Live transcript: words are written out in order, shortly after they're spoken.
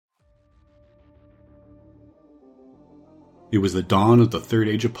It was the dawn of the third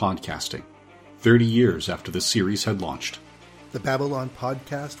age of podcasting, 30 years after the series had launched. The Babylon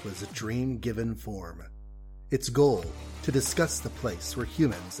Podcast was a dream given form. Its goal, to discuss the place where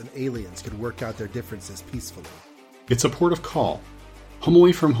humans and aliens could work out their differences peacefully. It's a port of call, home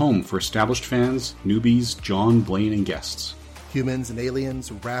away from home for established fans, newbies, John, Blaine, and guests. Humans and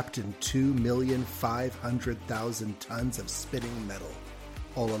aliens wrapped in 2,500,000 tons of spinning metal,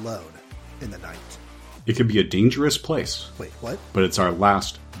 all alone in the night. It could be a dangerous place. Wait, what? But it's our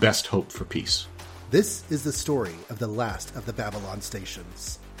last, best hope for peace. This is the story of the last of the Babylon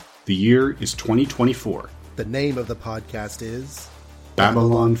stations. The year is 2024. The name of the podcast is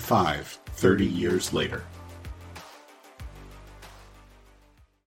Babylon 5, 30 years later.